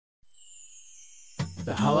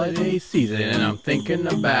The holiday season, and I'm thinking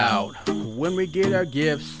about when we get our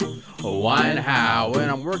gifts, why and how. And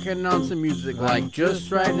I'm working on some music like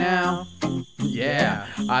just right now. Yeah,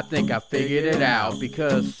 I think I figured it out,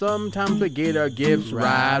 because sometimes we get our gifts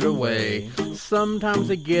right away. Sometimes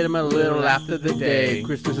we get them a little after the day.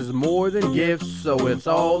 Christmas is more than gifts, so it's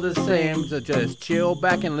all the same. So just chill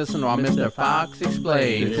back and listen while Mr. Fox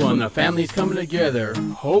explains. It's when the family's coming together.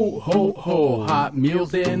 Ho, ho, ho. Hot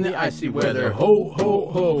meals in the icy weather. Ho, ho,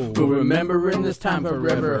 ho. We'll remember in this time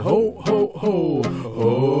forever. Ho, ho, ho.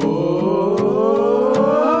 Ho.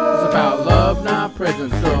 It's about love, not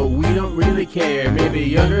presents, so we don't really care.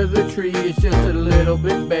 Maybe under the tree it's just a little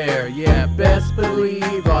bit bare. Yeah, best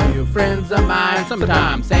believe all you friends of mine,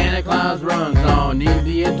 sometimes Santa Claus runs on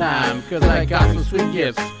Indian time. Cause I got some sweet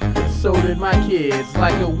gifts, so did my kids.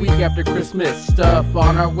 Like a week after Christmas, stuff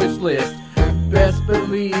on our wish list. Best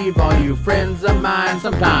believe all you friends of mine,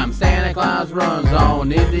 sometimes Santa Claus runs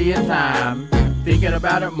on Indian time. Thinking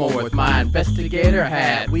about it more with my investigator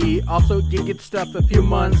hat. We also get stuff a few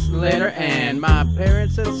months later, and my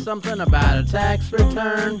parents said something about a tax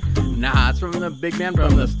return. Nah, it's from the big man,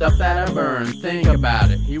 from the stuff that I burn. Think about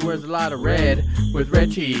it, he wears a lot of red with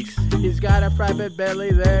red cheeks. He's got a private belly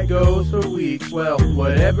that goes for weeks. Well,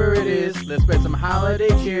 whatever it is, let's spread some holiday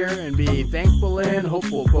cheer and be thankful and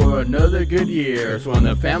hopeful for another good year. It's when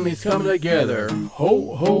the families come together.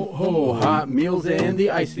 Ho, ho, ho. Hot meals in the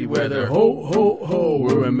icy weather. Ho, ho, ho.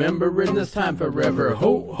 We're remembering this time forever.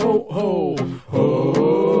 Ho, ho, ho.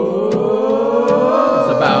 Ho.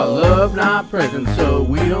 It's about love, not presents, so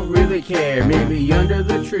we don't really care. Maybe under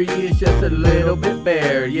the tree it's just a little bit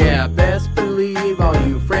bare. Yeah, best believe all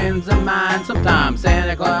you friends of mine, sometimes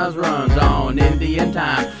Santa Claus runs on Indian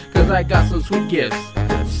time. Cause I got some sweet gifts,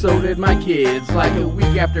 so did my kids. Like a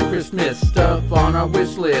week after Christmas, stuff on our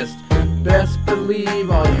wish list. Best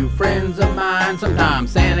believe all you friends of mine,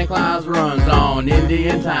 sometimes Santa Claus runs on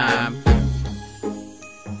Indian time.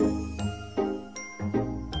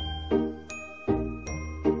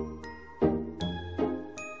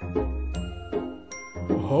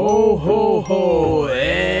 Ho, ho, ho,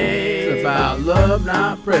 hey. It's about love,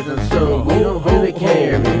 not presents, so we don't really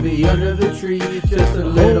care. Maybe under the tree it's just a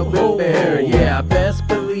little bit bare. Yeah, best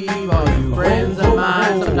believe all you friends of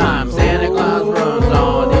mine, sometimes Santa Claus runs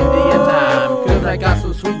on Indian time. Cause I got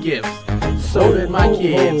some sweet gifts, so did my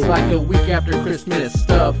kids. Like a week after Christmas,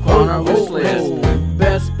 stuff on our wish list.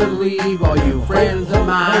 Best believe all you friends of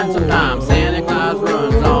mine, sometimes Santa Claus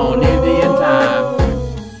runs on Indian time.